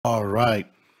All right,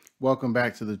 welcome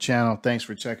back to the channel. Thanks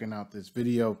for checking out this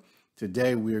video.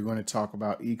 Today we are going to talk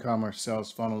about e-commerce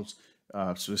sales funnels,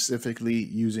 specifically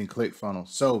using Clickfunnels.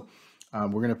 So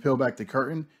we're going to peel back the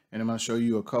curtain and I'm going to show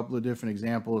you a couple of different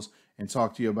examples and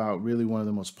talk to you about really one of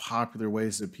the most popular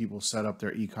ways that people set up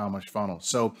their e-commerce funnels.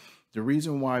 So the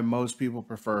reason why most people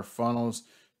prefer funnels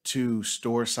to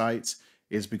store sites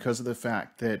is because of the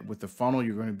fact that with the funnel,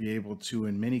 you're going to be able to,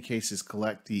 in many cases,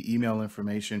 collect the email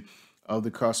information of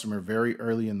the customer very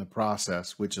early in the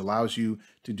process, which allows you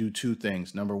to do two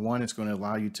things. Number one, it's going to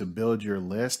allow you to build your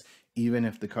list even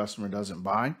if the customer doesn't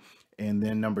buy. And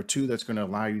then number two, that's going to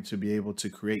allow you to be able to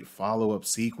create follow-up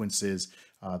sequences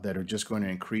that are just going to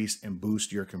increase and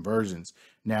boost your conversions.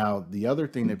 Now, the other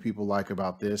thing that people like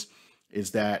about this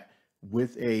is that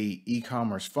with a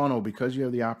e-commerce funnel, because you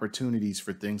have the opportunities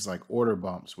for things like order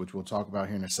bumps, which we'll talk about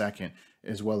here in a second,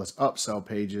 as well as upsell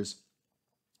pages,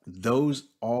 those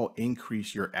all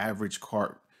increase your average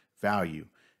cart value.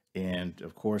 And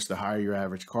of course, the higher your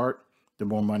average cart, the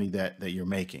more money that you're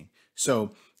making.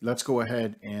 So let's go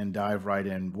ahead and dive right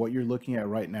in. What you're looking at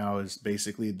right now is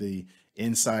basically the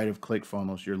inside of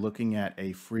ClickFunnels. You're looking at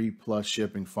a free plus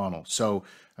shipping funnel. So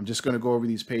I'm just going to go over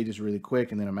these pages really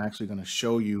quick, and then I'm actually going to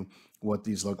show you what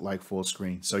these look like full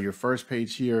screen. So your first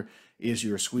page here is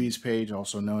your squeeze page,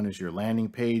 also known as your landing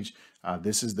page.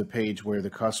 This is the page where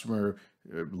the customer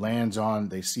lands on,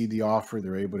 they see the offer,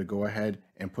 they're able to go ahead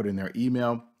and put in their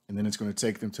email, and then it's going to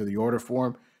take them to the order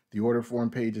form. The order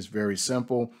form page is very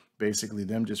simple, basically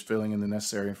them just filling in the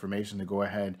necessary information to go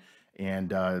ahead and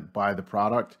buy the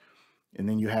product. And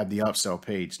then you have the upsell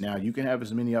page. Now you can have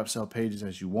as many upsell pages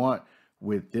as you want.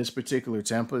 With this particular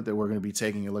template that we're going to be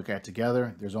taking a look at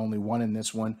together, there's only one in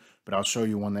this one, but I'll show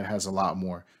you one that has a lot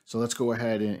more. So let's go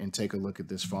ahead and take a look at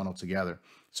this funnel together.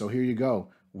 So here you go.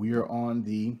 We are on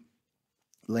the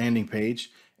landing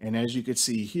page, and as you can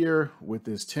see here with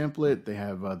this template, they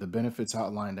have the benefits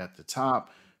outlined at the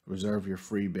top. Reserve your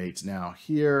free baits now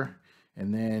here,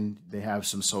 and then they have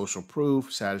some social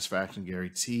proof, satisfaction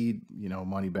guaranteed,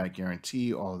 money back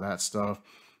guarantee, all of that stuff,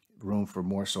 room for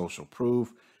more social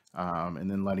proof, and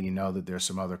then letting you know that there's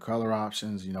some other color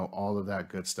options, all of that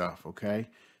good stuff. Okay,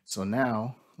 so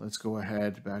now let's go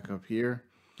ahead back up here,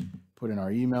 put in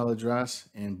our email address,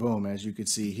 and boom, as you can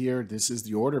see here, this is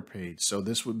the order page. So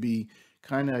this would be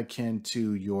kind of akin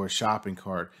to your shopping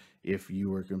cart if you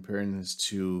were comparing this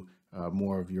to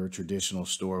more of your traditional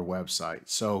store website.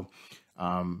 So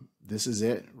this is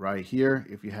it right here.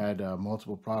 If you had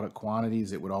multiple product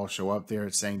quantities, it would all show up there.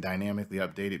 It's saying dynamically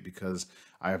updated because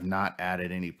I have not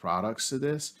added any products to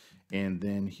this. And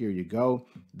then here you go.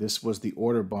 This was the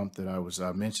order bump that I was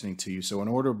mentioning to you. So an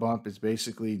order bump is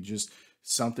basically just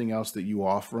something else that you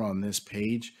offer on this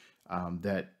page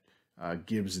that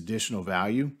gives additional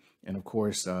value. And of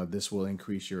course, this will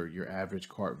increase your average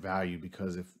cart value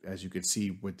because if, as you can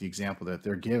see with the example that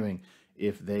they're giving,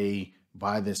 if they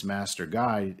buy this master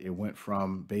guide, it went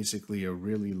from basically a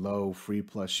really low free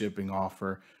plus shipping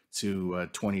offer to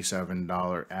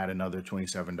 $27, add another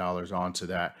 $27 onto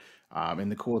that.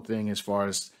 And the cool thing as far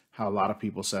as how a lot of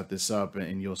people set this up,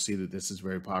 and you'll see that this is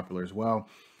very popular as well,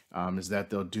 is that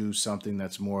they'll do something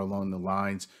that's more along the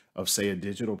lines of, say, a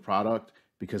digital product,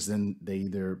 because then they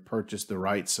either purchase the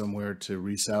rights somewhere to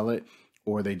resell it,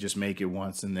 or they just make it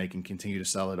once and they can continue to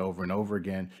sell it over and over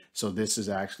again. So this is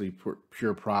actually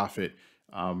pure profit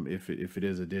if it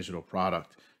is a digital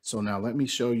product. So now let me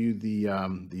show you the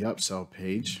upsell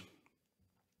page.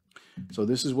 So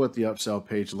this is what the upsell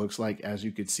page looks like. As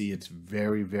you can see, it's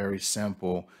very, very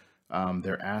simple.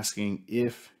 They're asking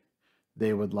if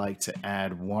they would like to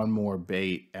add one more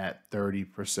bait at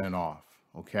 30% off.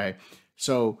 Okay,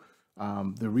 so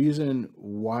the reason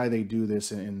why they do this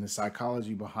and the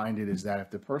psychology behind it is that if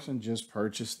the person just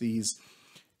purchased these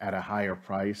at a higher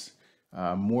price,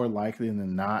 more likely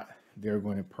than not, they're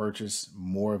going to purchase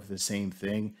more of the same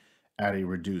thing at a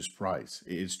reduced price.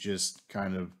 It's just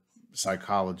kind of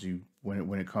psychology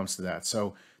when it comes to that.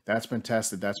 So that's been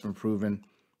tested, that's been proven.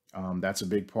 That's a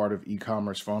big part of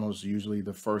e-commerce funnels. Usually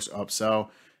the first upsell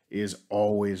is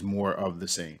always more of the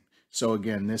same. So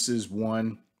again, this is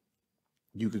one,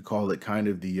 you could call it kind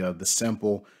of the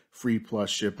simple free plus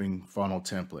shipping funnel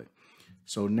template.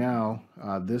 So now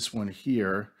this one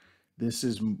here, this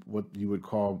is what you would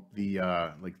call the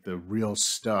like the real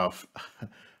stuff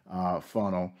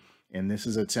funnel. And this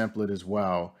is a template as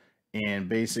well. And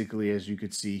basically, as you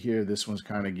could see here, this one's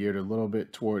kind of geared a little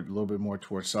bit more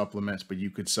towards supplements, but you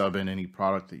could sub in any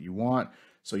product that you want.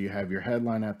 So you have your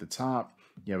headline at the top,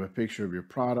 you have a picture of your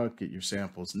product, get your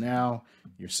samples now,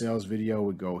 your sales video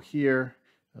would go here,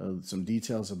 some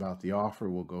details about the offer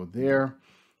will go there.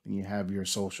 Then you have your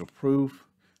social proof,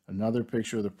 another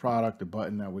picture of the product, a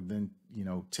button that would then,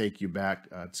 take you back,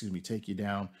 take you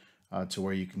down to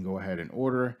where you can go ahead and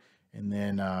order. And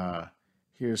then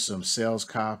here's some sales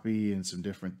copy and some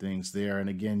different things there. And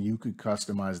again, you could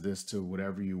customize this to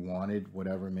whatever you wanted,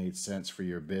 whatever made sense for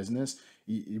your business.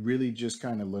 You really just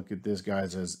kind of look at this,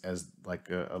 guys, as like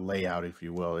a layout, if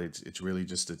you will. It's really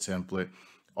just a template.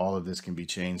 All of this can be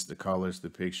changed, the colors, the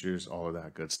pictures, all of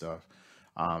that good stuff.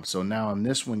 So now on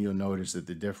this one, you'll notice that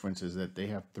the difference is that they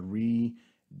have 3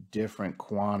 different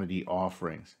quantity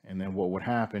offerings. And then what would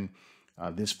happen,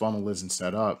 this funnel isn't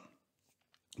set up,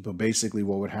 but basically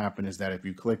what would happen is that if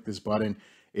you click this button,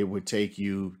 it would take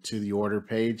you to the order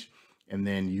page, and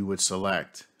then you would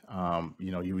select,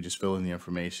 you would just fill in the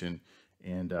information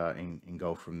and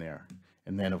go from there.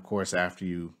 And then of course, after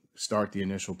you start the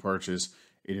initial purchase,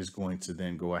 it is going to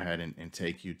then go ahead and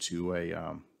take you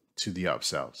to to the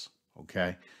upsells.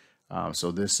 Okay.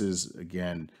 So this is,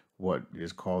 again, what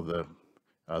is called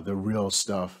the real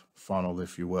stuff funnel,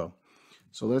 if you will.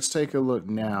 So let's take a look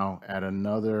now at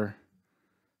another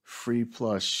free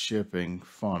plus shipping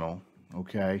funnel.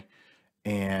 Okay.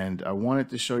 And I wanted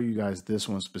to show you guys this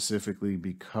one specifically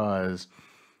because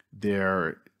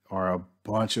there are a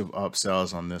bunch of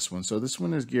upsells on this one. So this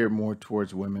one is geared more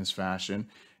towards women's fashion.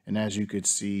 And as you could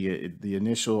see, the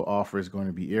initial offer is going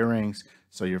to be earrings.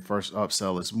 So your first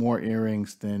upsell is more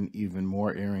earrings, then even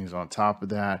more earrings on top of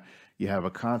that. You have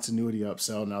a continuity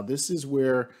upsell. Now, this is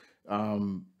where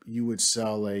you would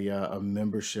sell a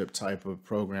membership type of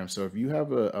program. So if you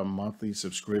have a monthly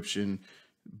subscription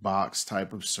box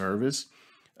type of service,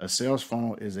 a sales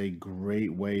funnel is a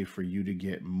great way for you to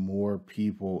get more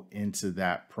people into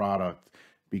that product,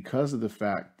 because of the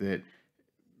fact that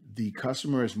the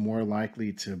customer is more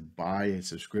likely to buy a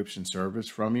subscription service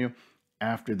from you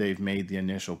after they've made the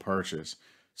initial purchase.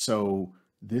 So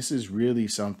this is really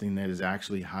something that is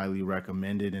actually highly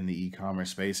recommended in the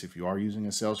e-commerce space. If you are using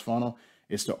a sales funnel,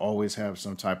 is to always have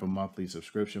some type of monthly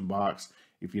subscription box.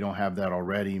 If you don't have that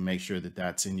already, make sure that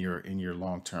that's in your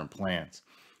long-term plans.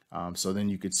 So then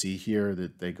you could see here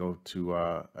that they go to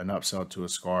an upsell to a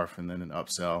scarf and then an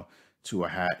upsell to a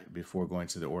hat before going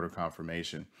to the order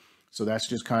confirmation. So that's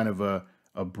just kind of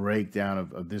a breakdown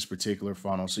of this particular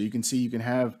funnel. So you can see you can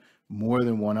have more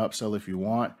than one upsell if you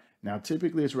want. Now,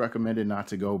 typically it's recommended not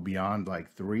to go beyond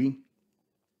like 3,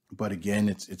 but again,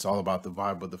 it's all about the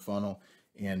vibe of the funnel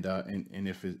and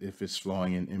if it's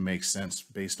flowing and it makes sense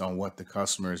based on what the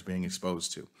customer is being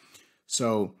exposed to.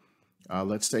 So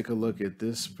let's take a look at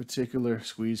this particular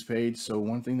squeeze page. So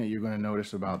one thing that you're going to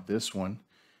notice about this one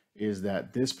is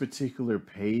that this particular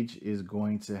page is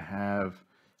going to have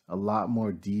a lot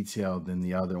more detail than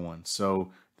the other one.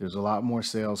 So there's a lot more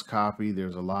sales copy.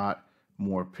 There's a lot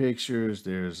more pictures.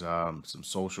 There's some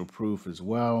social proof as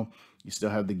well. You still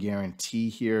have the guarantee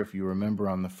here. If you remember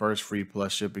on the first free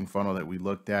plus shipping funnel that we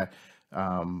looked at,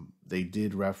 they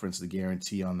did reference the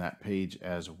guarantee on that page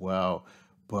as well.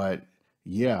 But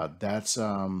yeah, that's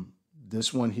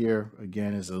this one here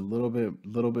again is a little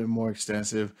bit more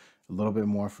extensive, a little bit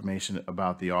more information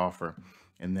about the offer.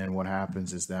 And then what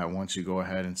happens is that once you go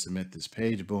ahead and submit this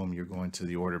page, boom, you're going to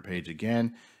the order page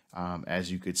again.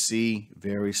 As you could see,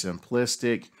 very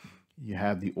simplistic. You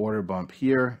have the order bump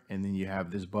here, and then you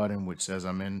have this button which says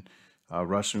I'm in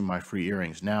rush me my free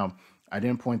earrings. Now, I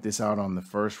didn't point this out on the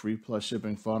first free plus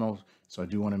shipping funnel, so I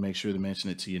do want to make sure to mention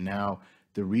it to you now.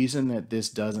 The reason that this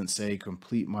doesn't say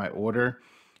complete my order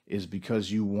is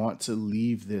because you want to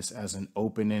leave this as an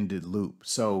open-ended loop.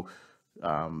 So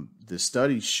the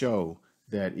studies show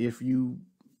that if you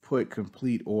put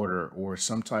complete order or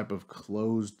some type of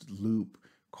closed loop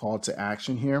call to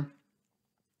action here,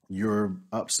 your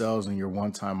upsells and your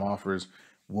one-time offers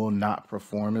will not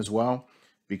perform as well,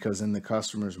 because in the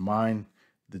customer's mind,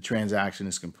 the transaction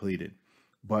is completed.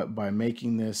 But by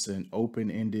making this an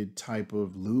open-ended type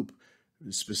of loop,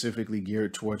 specifically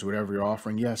geared towards whatever you're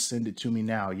offering, yes, send it to me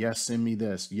now. Yes, send me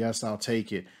this. Yes, I'll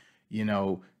take it.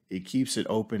 It keeps it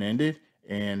open-ended,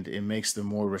 and it makes them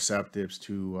more receptive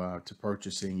to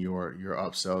purchasing your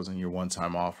upsells and your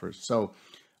one-time offers. So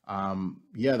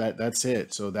yeah, that's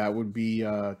it. So that would be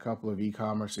a couple of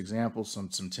e-commerce examples, some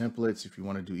templates if you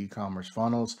want to do e-commerce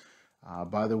funnels.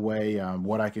 By the way,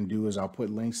 what I can do is I'll put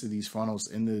links to these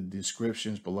funnels in the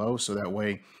descriptions below, so that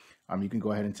way you can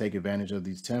go ahead and take advantage of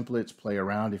these templates, play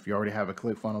around. If you already have a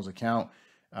Clickfunnels account,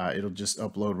 it'll just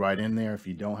upload right in there. If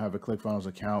you don't have a Clickfunnels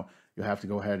account, you'll have to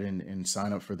go ahead and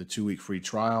sign up for the 2-week free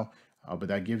trial. But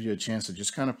that gives you a chance to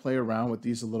just kind of play around with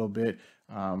these a little bit,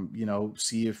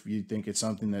 see if you think it's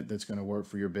something that's going to work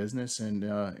for your business,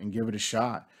 and give it a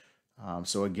shot.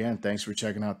 So again, thanks for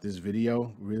checking out this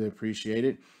video. Really appreciate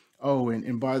it. Oh,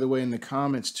 and by the way, in the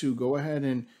comments too, go ahead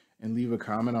and and leave a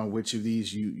comment on which of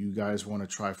these you guys want to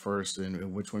try first,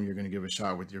 and which one you're going to give a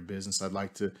shot with your business. I'd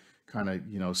like to kind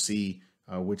of, see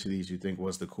which of these you think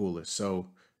was the coolest. So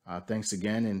thanks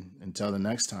again, and until the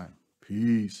next time,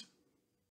 peace.